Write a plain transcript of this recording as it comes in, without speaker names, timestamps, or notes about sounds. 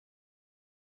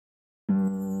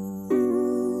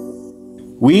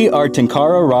We are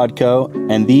Tenkara Rod Co.,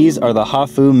 and these are the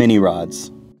Hafu mini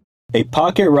rods. A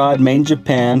pocket rod made in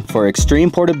Japan for extreme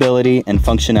portability and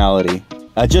functionality.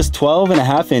 At just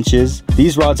 12.5 inches,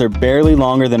 these rods are barely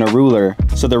longer than a ruler,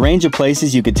 so the range of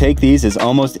places you could take these is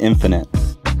almost infinite.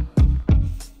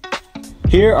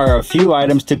 Here are a few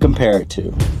items to compare it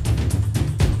to.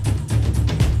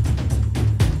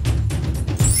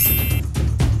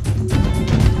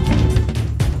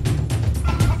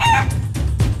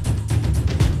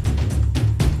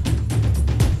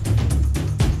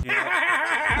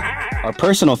 Our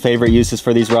personal favorite uses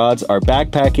for these rods are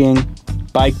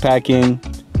backpacking, bike packing,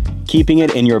 keeping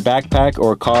it in your backpack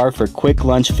or car for quick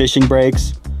lunch fishing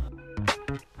breaks.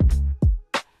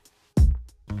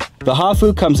 The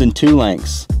Hafu comes in two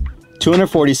lengths,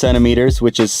 240 centimeters,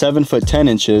 which is 7 foot 10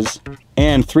 inches,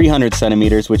 and 300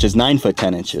 centimeters, which is 9 foot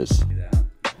 10 inches.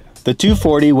 The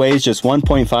 240 weighs just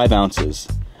 1.5 ounces,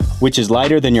 which is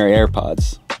lighter than your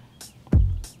AirPods.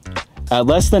 At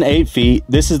less than 8 feet,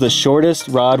 this is the shortest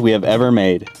rod we have ever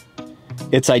made.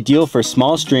 It's ideal for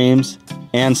small streams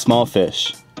and small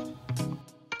fish.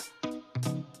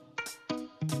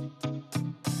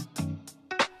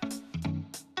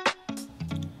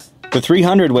 The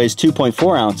 300 weighs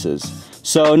 2.4 ounces,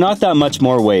 so not that much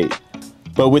more weight.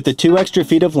 But with the 2 extra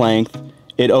feet of length,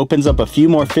 it opens up a few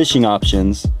more fishing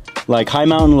options, like high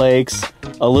mountain lakes,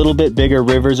 a little bit bigger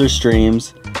rivers or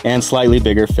streams, and slightly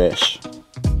bigger fish.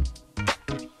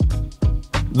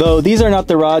 Though these are not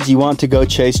the rods you want to go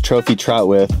chase trophy trout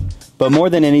with, but more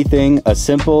than anything, a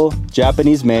simple,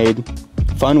 Japanese-made,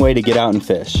 fun way to get out and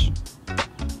fish.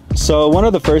 So one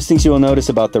of the first things you will notice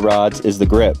about the rods is the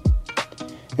grip.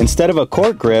 Instead of a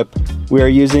cork grip, we are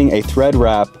using a thread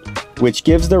wrap, which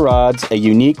gives the rods a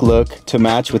unique look to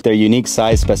match with their unique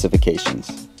size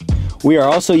specifications. We are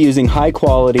also using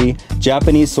high-quality,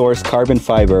 Japanese-sourced carbon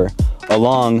fiber,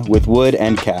 along with wood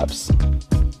end caps.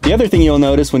 The other thing you'll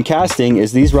notice when casting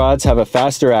is these rods have a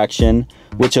faster action,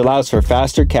 which allows for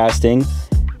faster casting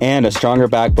and a stronger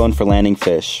backbone for landing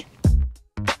fish.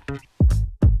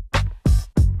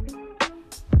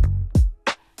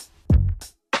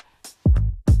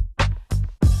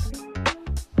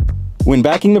 When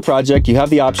backing the project, you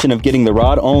have the option of getting the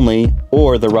rod only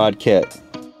or the rod kit.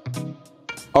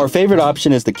 Our favorite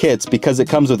option is the kits because it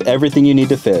comes with everything you need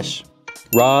to fish: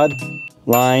 rod,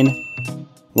 line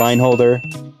holder,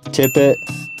 tippet,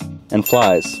 and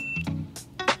flies.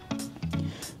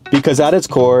 Because at its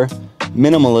core,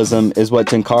 minimalism is what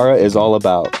Tenkara is all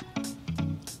about.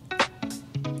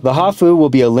 The Hafu will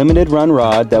be a limited run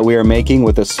rod that we are making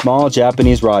with a small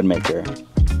Japanese rod maker.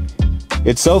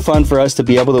 It's so fun for us to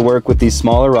be able to work with these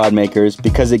smaller rod makers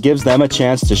because it gives them a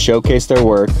chance to showcase their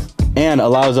work and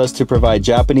allows us to provide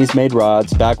Japanese-made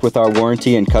rods backed with our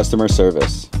warranty and customer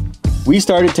service. We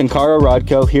started Tenkara Rod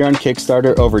Co. here on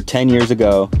Kickstarter over 10 years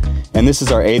ago, and this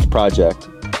is our 8th project.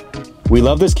 We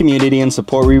love this community and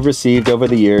support we've received over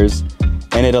the years,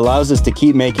 and it allows us to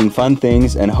keep making fun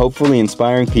things and hopefully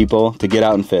inspiring people to get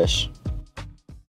out and fish.